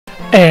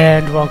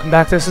And welcome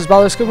back, this is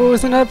Ballerskipper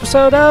with an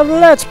episode of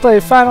Let's Play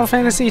Final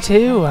Fantasy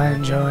II.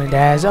 I'm joined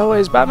as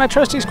always by my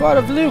trusty squad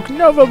of Luke,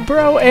 Nova,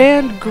 Bro,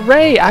 and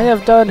Gray. I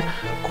have done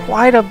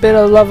quite a bit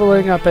of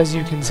leveling up, as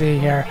you can see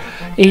here.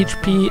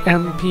 HP,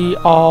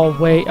 MP, all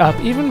way up,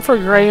 even for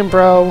Gray and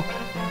Bro,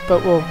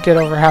 but we'll get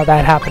over how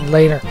that happened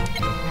later.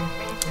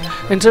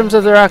 In terms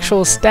of their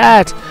actual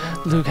stats,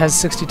 Luke has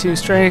 62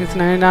 strength,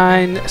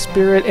 99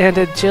 spirit and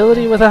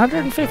agility with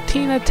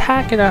 115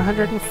 attack and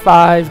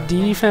 105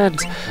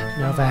 defense.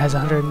 Nova has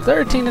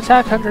 113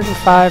 attack,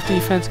 105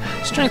 defense,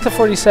 strength of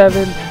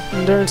 47,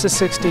 endurance of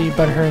 60,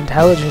 but her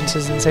intelligence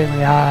is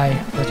insanely high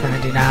with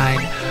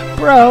 99.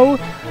 Bro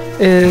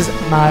is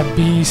my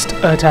beast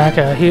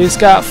attacker. He's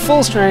got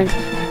full strength,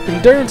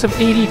 endurance of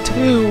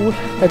 82,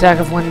 attack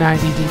of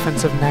 190,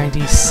 defense of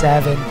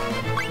 97.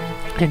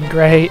 And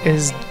Gray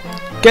is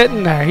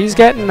getting there. He's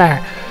getting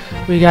there.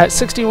 We got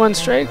 61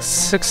 strength,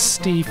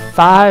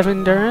 65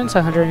 endurance,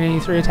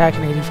 183 attack,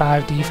 and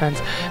 85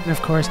 defense. And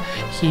of course,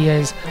 he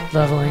is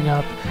leveling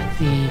up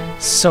the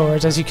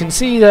swords. As you can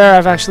see there,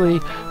 I've actually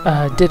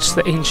ditched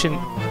the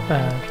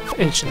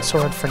ancient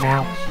sword for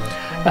now.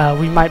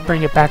 We might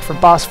bring it back for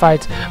boss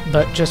fights,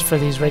 but just for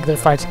these regular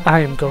fights,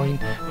 I am going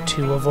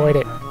to avoid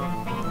it.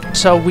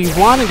 So we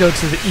want to go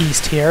to the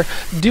east here.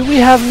 Do we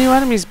have new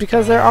enemies?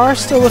 Because there are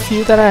still a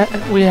few that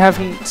we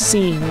haven't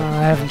seen, or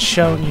I haven't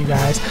shown you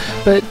guys.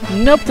 But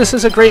nope, this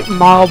is a great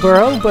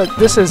Marlboro, but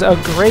this is a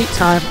great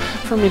time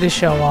for me to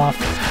show off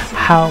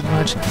how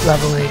much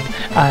leveling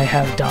I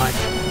have done.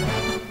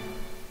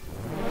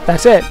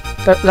 That's it.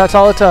 That's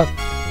all it took.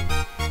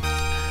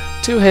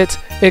 2 hits,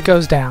 it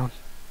goes down.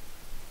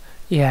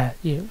 Yeah,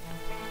 you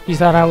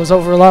thought I was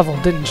over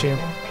leveled, didn't you?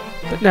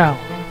 But no,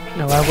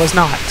 I was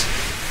not.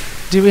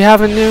 Do we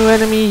have a new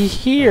enemy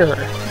here?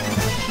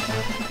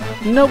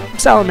 Nope,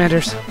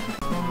 salamanders.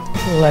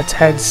 Let's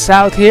head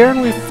south here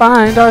and we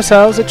find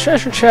ourselves a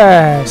treasure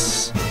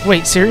chest.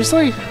 Wait,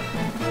 seriously?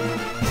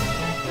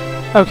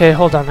 Okay,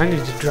 hold on, I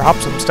need to drop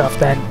some stuff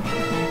then.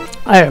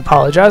 I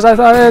apologize, I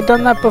thought I had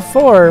done that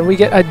before. We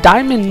get a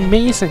diamond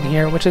mason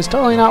here, which is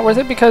totally not worth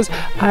it because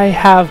I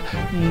have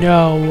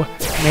no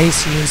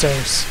mace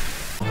users.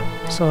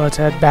 So let's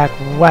head back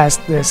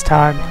west this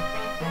time.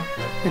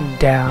 And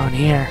down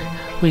here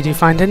we do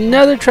find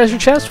another treasure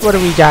chest. What do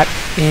we got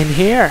in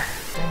here?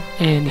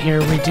 In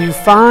here we do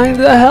find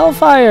the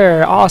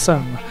Hellfire.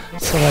 Awesome.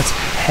 So let's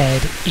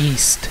head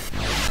east.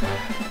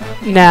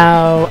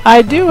 Now,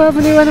 I do have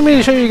a new enemy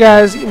to show you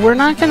guys. We're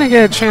not going to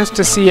get a chance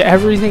to see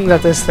everything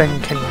that this thing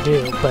can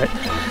do, but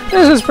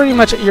this is pretty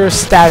much your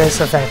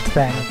status effect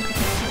thing.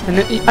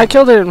 And I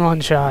killed it in one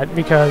shot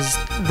because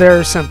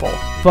they're simple,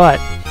 but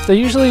they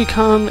usually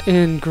come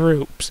in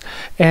groups,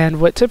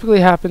 and what typically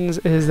happens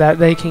is that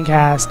they can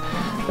cast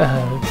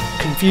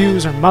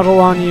Confuse or Muddle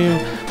on you.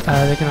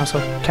 They can also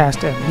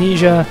cast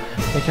Amnesia.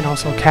 They can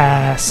also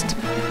cast,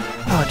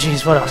 oh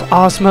geez, what else?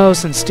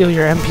 Osmos and steal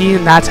your MP,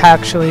 and that's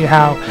actually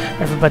how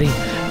everybody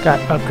got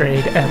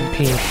upgrade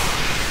MP.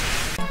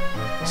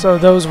 So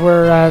those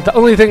were the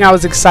only thing I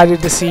was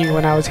excited to see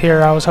when I was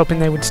here. I was hoping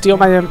they would steal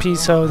my MP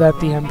so that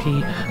the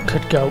MP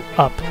could go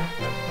up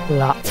a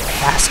lot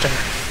faster.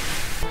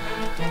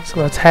 So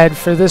let's head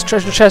for this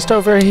treasure chest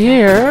over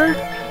here,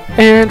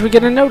 and we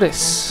get a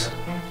notice.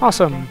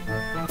 Awesome.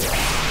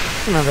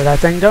 Remember that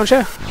thing, don't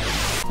you?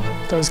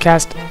 Those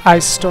cast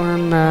Ice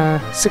Storm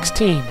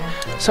 16.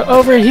 So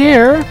over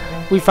here,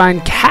 we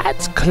find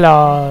cat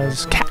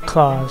claws,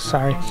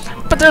 sorry.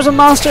 But there's a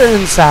monster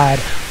inside.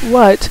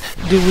 What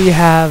do we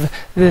have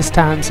this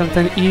time?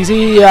 Something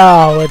easy?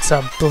 Oh, it's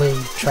a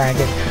blue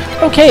dragon.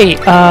 Okay,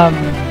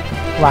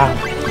 wow.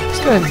 Let's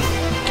go ahead and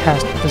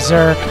cast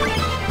Berserk.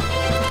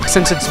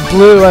 Since it's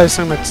blue, I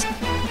assume it's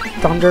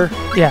thunder.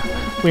 Yeah,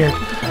 weird.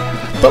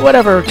 But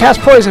whatever,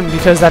 cast poison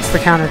because that's the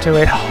counter to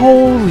it.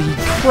 Holy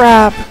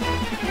crap!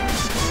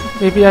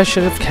 Maybe I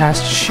should have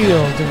cast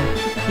shield,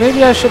 and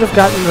maybe I should have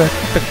gotten the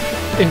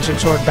ancient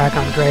sword back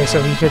on Gray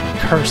so he could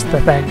curse the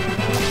thing.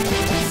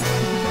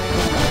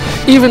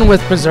 Even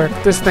with Berserk,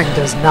 this thing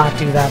does not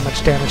do that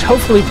much damage.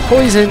 Hopefully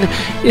poison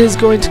is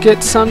going to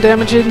get some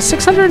damage in.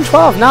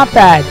 612, not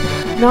bad.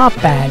 Not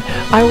bad.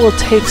 I will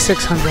take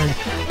 600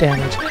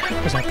 damage.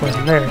 Where's that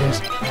poison? There it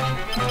is.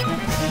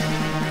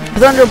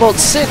 Thunderbolt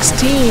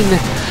 16!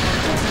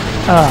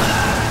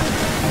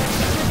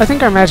 I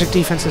think our magic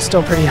defense is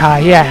still pretty high.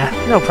 Yeah,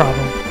 no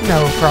problem.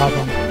 No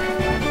problem.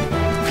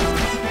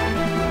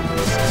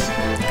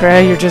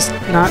 Gray, you're just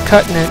not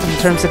cutting it in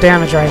terms of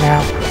damage right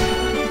now.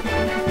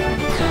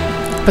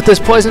 But this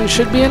poison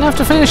should be enough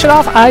to finish it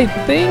off, I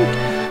think.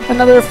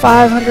 Another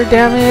 500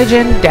 damage,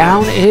 and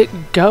down it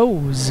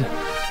goes.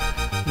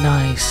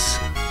 Nice.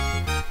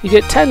 You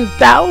get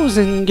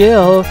 10,000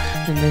 gil,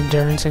 and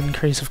endurance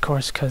increase, of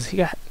course, because he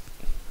got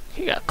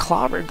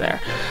clobbered there.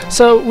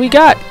 So we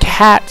got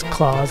cat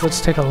claws.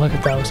 Let's take a look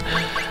at those.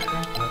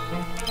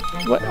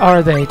 What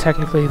are they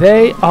technically?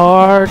 They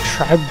are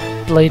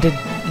tri-bladed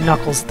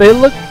knuckles. They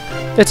look.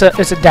 It's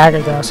a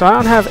dagger though, so I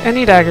don't have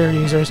any dagger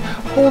users.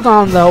 Hold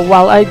on though,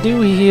 while I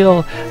do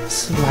heal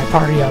my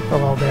party up a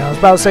little bit. I was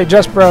about to say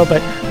just Bro,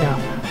 but no.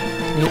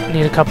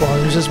 need a couple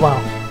others as well.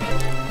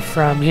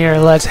 From here,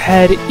 let's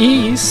head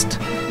east,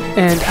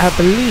 and I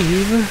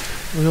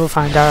believe we will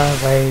find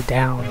our way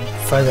down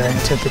further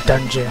into the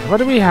dungeon. What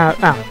do we have?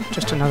 Oh,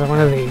 just another one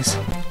of these.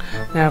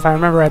 Now, if I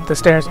remember right, the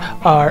stairs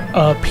are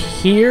up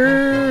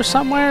here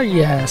somewhere.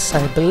 Yes,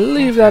 I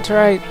believe that's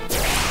right.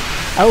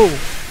 Oh,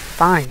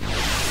 fine.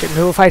 Get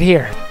into a fight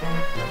here.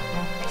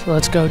 So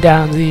let's go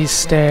down these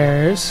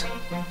stairs.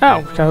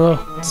 Oh, got a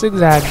little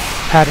zigzag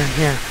pattern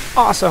here.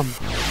 Awesome.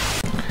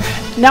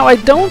 Now, I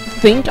don't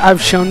think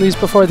I've shown these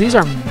before. These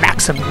are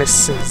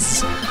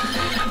Maximuses.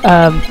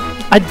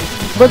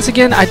 Once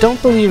again, I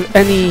don't believe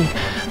any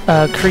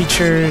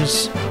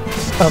creatures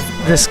of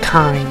this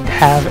kind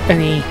have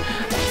any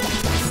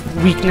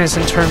weakness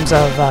in terms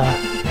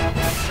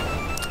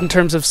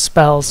of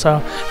spells.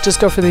 So just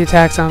go for the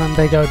attacks on them.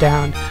 They go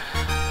down.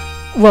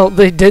 Well,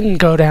 they didn't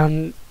go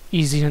down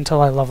easy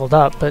until I leveled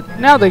up, but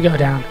now they go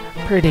down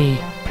pretty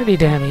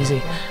damn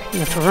easy. You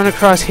have to run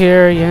across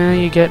here. Yeah,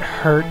 you get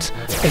hurt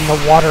in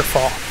the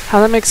waterfall. How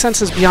that makes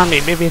sense is beyond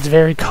me. Maybe it's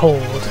very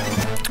cold.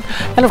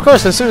 And of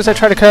course, as soon as I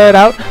try to cut it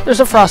out, there's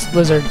a frost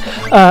lizard.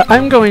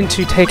 I'm going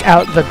to take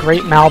out the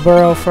Great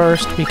Malboro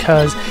first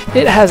because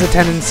it has a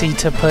tendency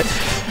to put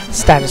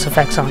status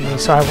effects on me,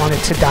 so I want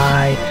it to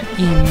die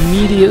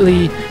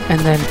immediately, and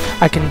then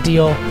I can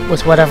deal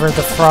with whatever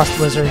the frost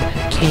lizard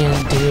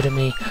can do to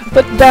me.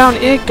 But down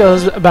it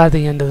goes by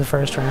the end of the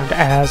first round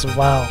as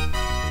well.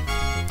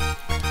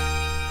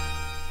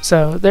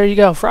 So there you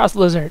go, frost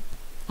lizard.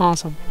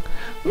 Awesome.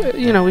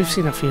 You know, we've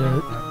seen a few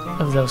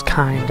of those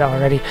kind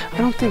already. I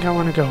don't think I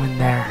want to go in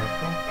there.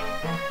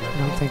 I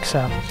don't think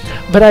so.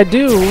 But I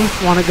do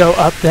want to go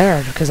up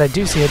there because I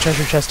do see a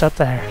treasure chest up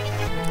there.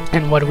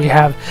 And what do we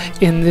have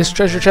in this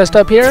treasure chest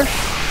up here?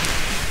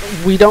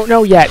 We don't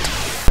know yet.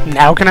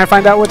 Now can I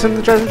find out what's in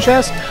the treasure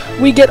chest?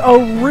 We get a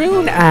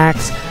rune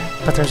axe,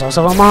 but there's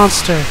also a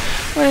monster.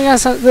 What do you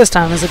guys this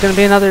time? Is it going to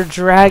be another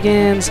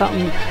dragon?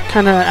 Something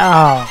kind of...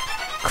 Oh,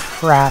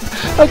 crap.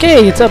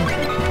 Okay, it's a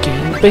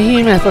game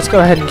behemoth. Let's go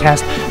ahead and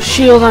cast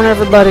shield on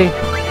everybody.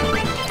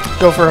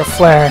 Go for a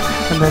flare,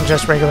 and then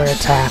just regular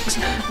attacks.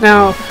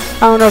 Now,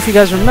 I don't know if you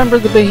guys remember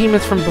the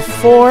behemoth from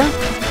before,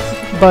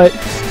 but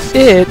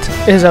it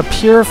is a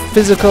pure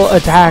physical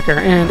attacker,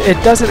 and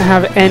it doesn't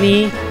have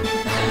any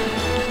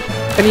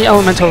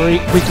elemental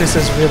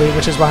weaknesses really,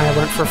 which is why I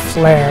went for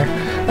flare.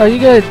 Oh, you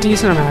get a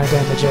decent amount of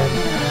damage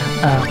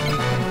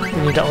in.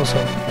 We need to also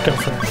go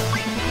for,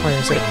 where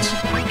is it?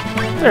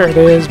 There it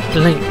is,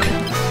 blink.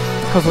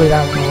 Hopefully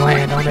that will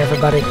land on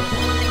everybody.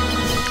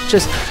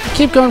 Just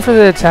keep going for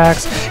the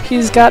attacks.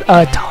 He's got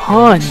a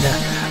ton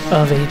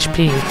of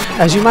HP,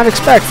 as you might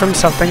expect from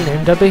something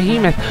named a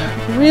behemoth.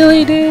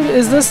 Really, dude?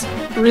 Is this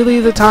really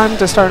the time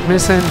to start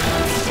missing?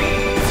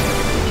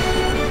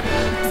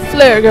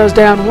 Flare goes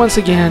down once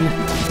again.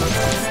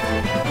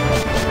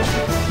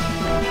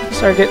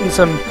 Start getting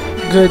some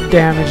good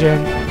damage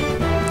in.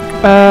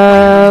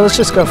 Let's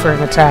just go for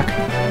an attack.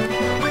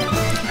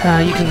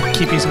 You can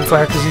keep using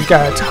flare because you've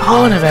got a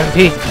ton of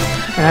MP,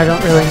 and I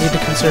don't really need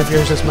to conserve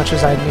yours as much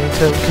as I need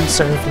to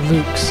conserve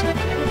Luke's.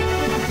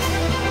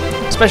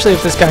 Especially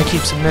if this guy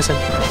keeps missing.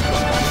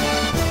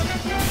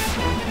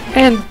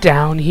 And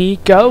down he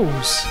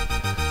goes.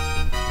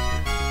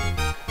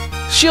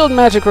 Shield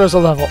magic rose a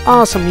level.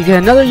 Awesome. You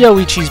get another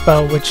Yoichi's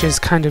bow, which is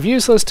kind of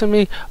useless to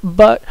me.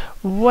 But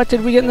what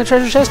did we get in the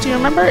treasure chest? Do you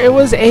remember? It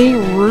was a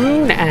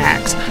rune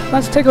axe.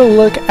 Let's take a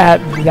look at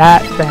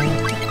that thing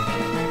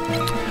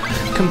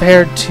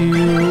compared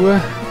to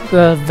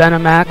the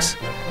Venom axe.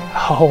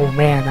 Oh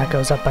man, that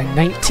goes up by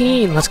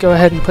 19. Let's go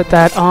ahead and put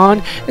that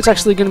on. It's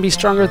actually going to be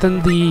stronger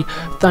than the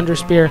Thunder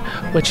Spear,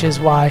 which is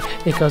why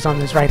it goes on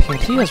his right hand.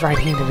 He is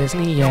right-handed,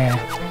 isn't he?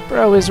 Yeah.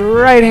 Bro is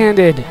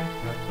right-handed.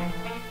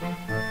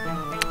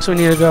 So we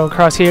need to go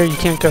across here. You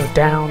can't go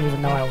down,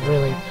 even though I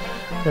really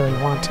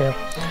want to.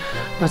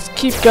 Let's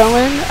keep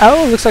going.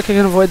 Oh, looks like I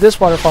can avoid this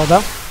waterfall,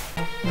 though.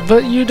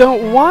 But you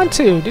don't want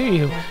to, do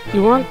you?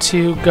 You want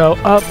to go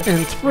up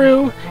and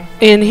through.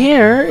 And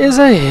here is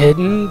a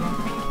hidden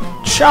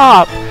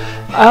shop.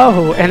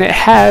 Oh, and it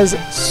has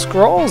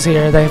scrolls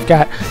here. They've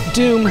got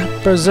Doom,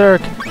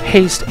 Berserk,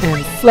 Haste,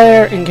 and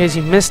Flare, in case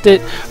you missed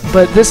it.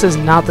 But this is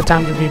not the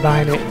time to be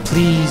buying it.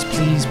 Please,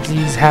 please,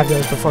 please have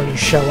those before you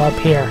show up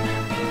here.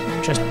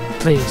 Just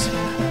please.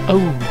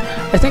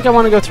 Oh, I think I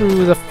want to go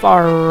through the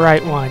far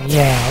right one.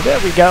 Yeah, there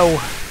we go.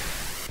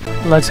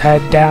 Let's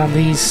head down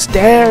these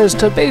stairs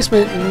to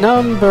basement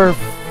number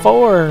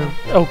 4.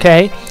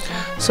 Okay,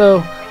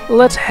 so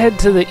let's head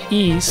to the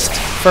east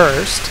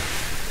first.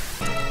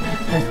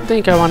 I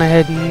think I want to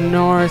head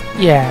north.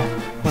 Yeah,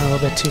 went a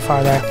little bit too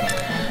far there.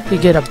 You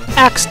get a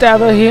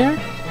backstabber here,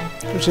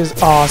 which is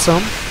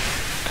awesome,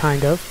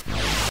 kind of.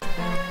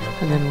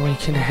 And then we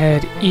can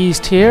head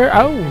east here.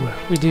 Oh,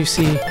 we do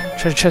see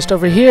treasure chest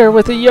over here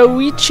with a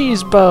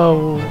Yoichi's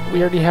bow. We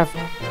already have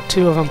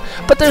 2 of them.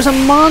 But there's a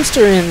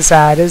monster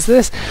inside. Is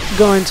this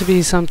going to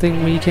be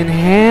something we can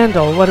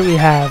handle? What do we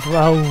have?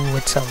 Oh,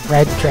 it's a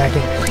red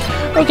dragon.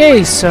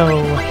 Okay,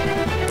 so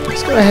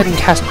let's go ahead and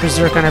cast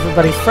Berserk on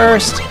everybody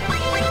first.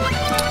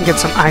 And get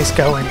some ice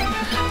going.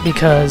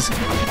 because...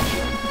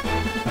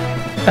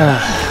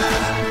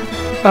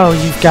 oh,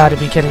 you've got to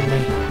be kidding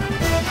me.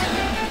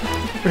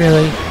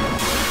 Really?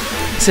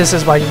 This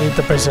is why you need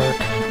the Berserk.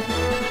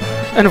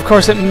 And of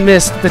course it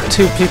missed the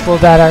two people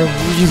that I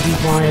really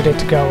wanted it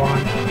to go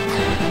on.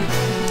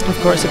 Of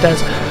course it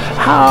does.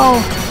 How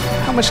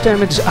much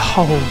damage?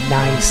 Oh,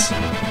 nice.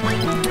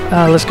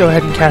 Let's go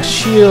ahead and cast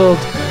Shield.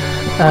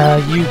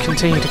 You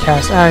continue to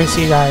cast Ice.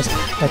 You guys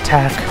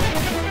attack.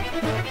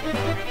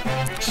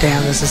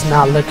 Damn, this is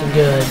not looking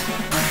good.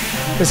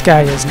 This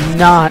guy is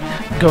not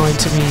going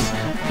to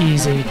be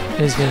easy,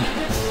 is he?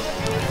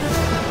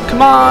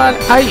 Come on,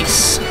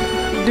 Ice!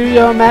 Do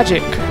your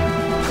magic.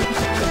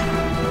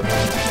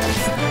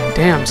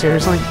 Damn,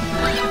 seriously?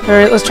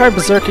 Alright, let's try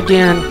Berserk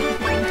again.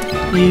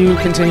 You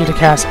continue to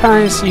cast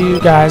Ice. You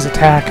guys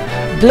attack.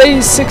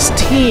 Blaze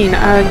 16.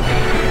 I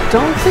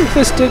don't think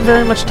this did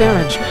very much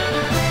damage.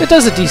 It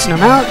does a decent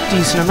amount.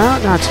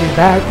 Not too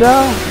bad,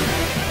 though.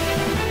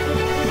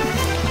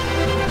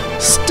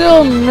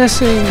 Still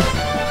missing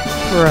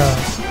Bro.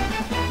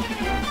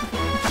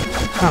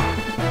 Huh.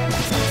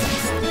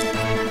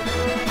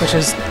 Which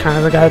is kind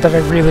of the guy that I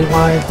really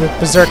wanted the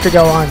Berserk to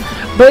go on.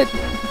 But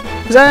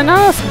is that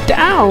enough?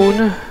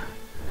 Down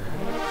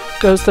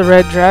goes the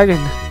red dragon.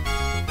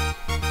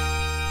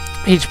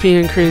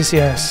 HP increase,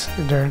 yes.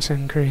 Endurance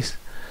increase.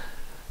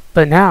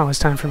 But now it's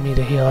time for me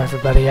to heal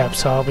everybody up,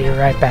 so I'll be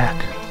right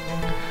back.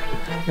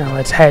 Now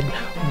let's head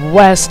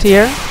west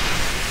here,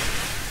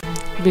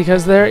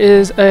 because there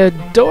is a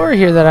door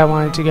here that I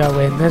wanted to go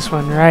in. This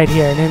one right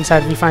here. And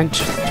inside we find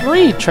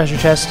 3 treasure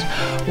chests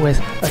with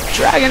a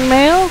dragon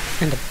mail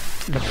and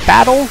a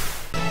battle.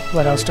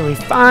 What else do we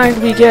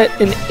find? We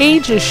get an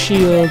Aegis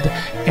shield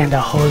and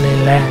a holy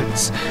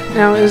lance.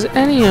 Now, is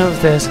any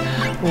of this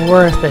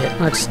worth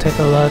it? Let's take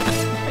a look.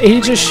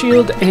 Aegis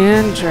shield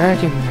and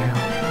dragon mail.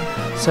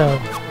 So,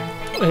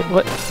 wait,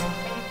 what?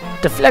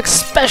 Deflects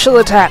special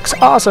attacks.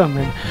 Awesome.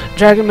 And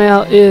dragon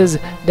mail is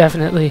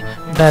definitely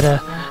better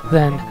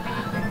than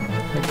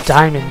the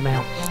diamond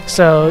mail.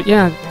 So,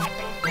 yeah,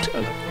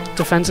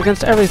 defense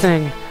against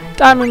everything.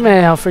 Diamond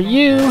mail for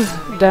you.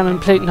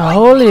 Diamond plate and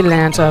holy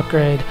lance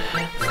upgrade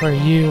for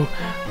you.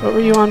 What were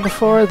you on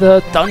before?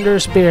 The thunder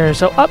spear.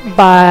 So up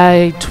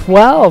by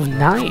 12.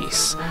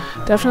 Nice.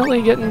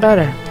 Definitely getting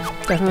better.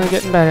 Definitely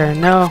getting better. And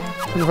no,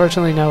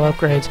 unfortunately, no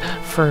upgrades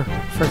for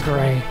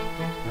Gray,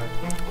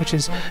 which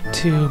is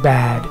too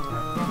bad.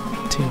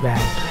 Too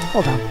bad.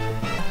 Hold on.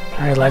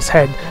 All right, let's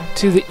head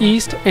to the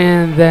east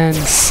and then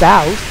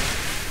south.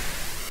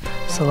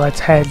 So let's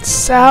head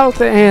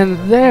south, and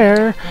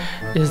there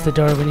is the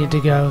door we need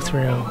to go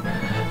through.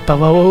 But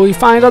what will we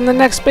find on the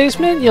next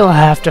basement? You'll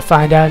have to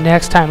find out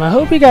next time. I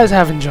hope you guys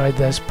have enjoyed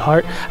this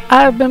part.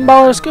 I've been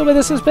Baller Scuba.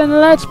 This has been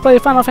Let's Play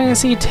Final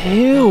Fantasy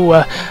II.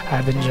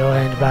 I've been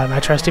joined by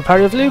my trusty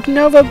party of Luke,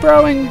 Nova,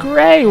 Bro, and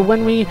Gray.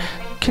 When we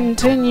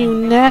continue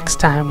next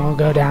time, we'll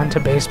go down to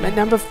basement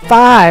number 5.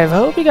 I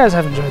hope you guys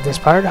have enjoyed this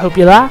part. Hope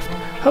you laughed.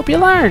 Hope you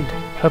learned.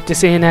 Hope to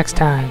see you next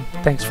time.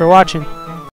 Thanks for watching.